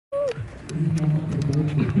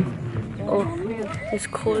Oh, it's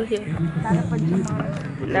cold here.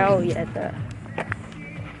 Now we at the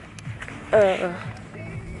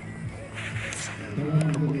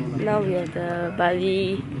now we at the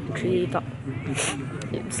Bali tree top.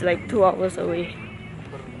 It's like 2 hours away.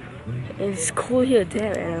 It's cold here,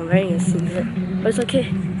 damn, and I'm wearing a singlet. But it's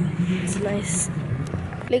okay. It's nice.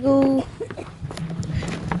 Lego.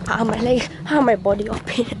 My leg, my body all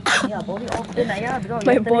pain.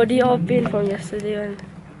 My body all pain from yesterday one.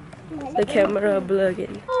 The camera blur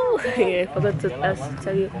again. Okay, I forgot to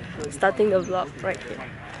tell you, starting the vlog right here.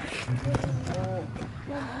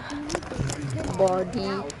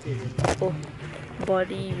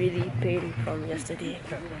 Body really pain from yesterday.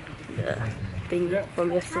 The thing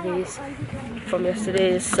from yesterday's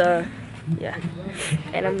yeah,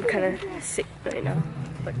 and I'm kind of sick right now.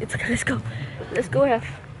 But it's okay. Let's go have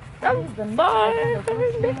some fun.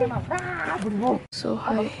 So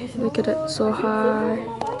high, look at it, so high.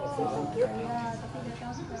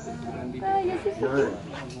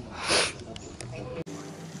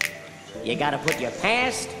 You gotta put your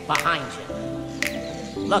past behind you.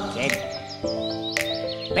 Look, kid,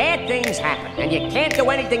 bad things happen and you can't do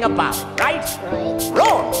anything about it, right?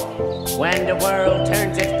 Wrong! When the world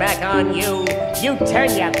turns its back on you, you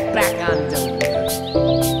turn your back on them.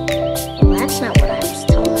 Well, that's not what I was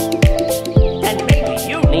told. Then maybe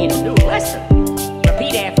you need a new lesson.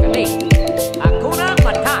 Repeat after me. Hakuna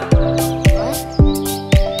Matata. What?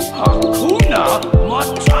 Hakuna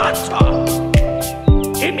Matata.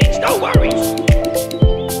 It means no worries.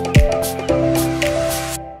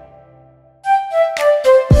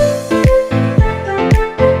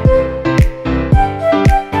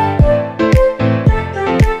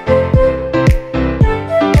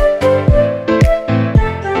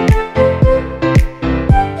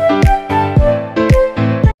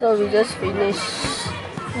 So we just finished.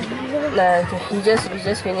 We just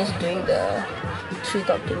finished doing the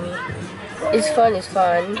treetop thingy. It's fun.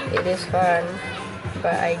 It is fun.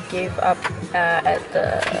 But I gave up at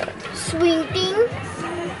the Swing thing?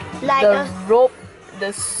 Like the rope,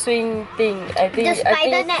 the swing thing. I think the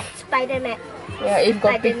spider net. Yeah, if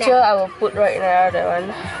got spider picture, net. I will put right now that one.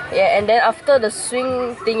 Yeah, and then after the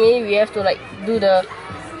swing thingy, we have to like do the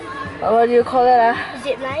what do you call it?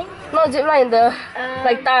 Zip line? Not zip line, the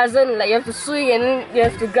like Tarzan. Like you have to swing and then you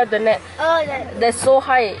have to grab the net. Oh, that. That's so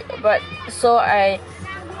high, but so I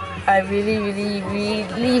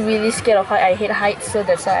really scared of height. I hate heights, so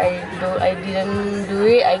that's why I didn't do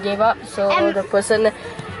it. I gave up. So the person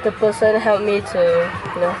helped me to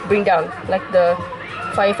bring down, like the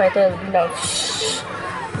firefighter bring down.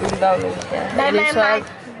 Yeah. This one.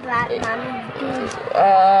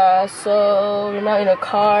 So we're now in a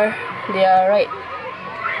car. They are right.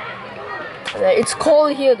 It's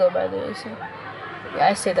cold here though, by the way. So yeah,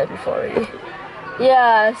 I said that before already.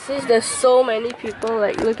 Yeah, since there's so many people,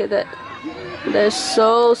 like look at that. There's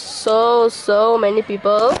so many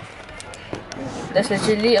people. There's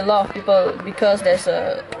literally a lot of people because there's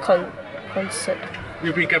a concert.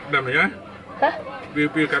 You pick up them, yeah? Huh? You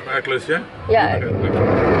pick up clothes, yeah? Yeah.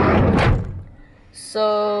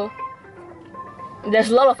 So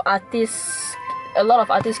there's a lot of artists. A lot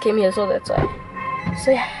of artists came here, so that's why.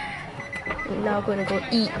 So yeah, we're now gonna go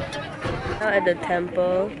eat. Now at the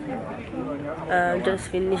temple. Just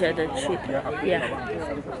finished at the tree. Yeah.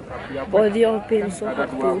 Body all pain, so hard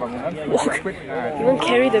to walk. Even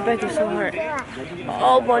carry the bag is so hard.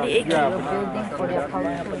 All body aching.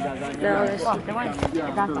 Now let's see.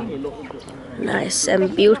 Nice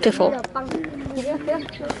and beautiful. It's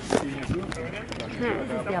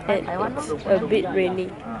a bit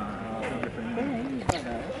raining.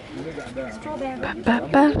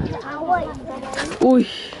 Ui.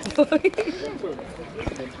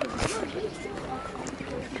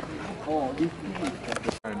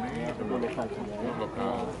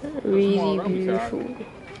 Really beautiful.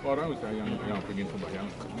 Orang usaha yang pengen sembahyang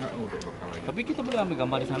untuk lokal. Tapi kita boleh ambil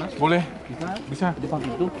gambar di sana? Boleh. Bisa. Depan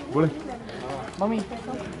itu? Boleh. Mami.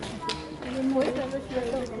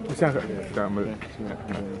 Bisa enggak kita ambil?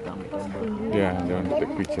 Yeah, they want to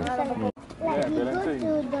take picture. Yeah, balancing.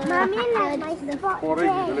 Mommy like my sport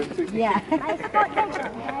Balancing. Yeah. My sport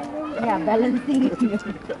yeah, balancing.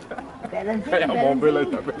 Kayak mobil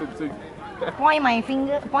aja balancing. Point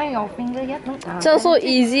your finger here. Sounds so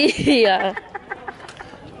easy. Yeah.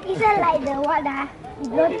 Is that like the what?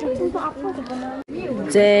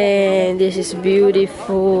 Damn, this is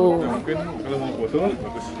beautiful. Mungkin kalau mau foto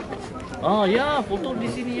bagus. Oh ya, foto di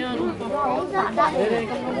sini ya.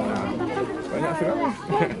 Banyak sekali.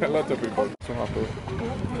 Lots of people.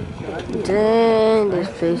 Damn, this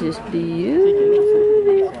place is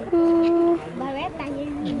beautiful.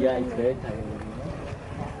 Yeah, it's very tiring.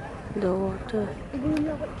 The water.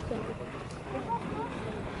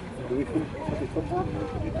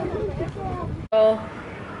 Oh,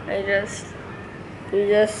 we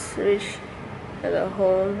just reached the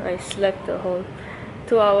home. I slept the whole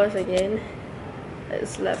 2 hours again. I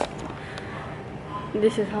slept.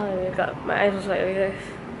 This is how I wake up. My eyes was like this,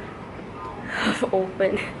 half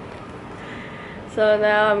open. So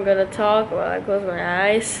now I'm gonna talk while I close my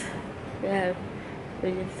eyes. Yeah, I'm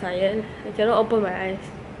really tired. I cannot open my eyes.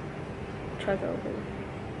 Try to open.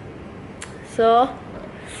 So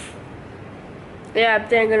yeah, I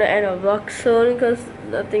think I'm gonna end a vlog soon because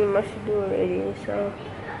nothing much to do already. So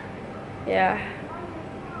yeah,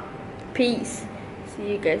 peace.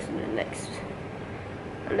 See you guys in the next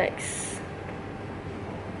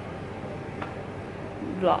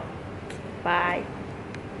vlog. Bye.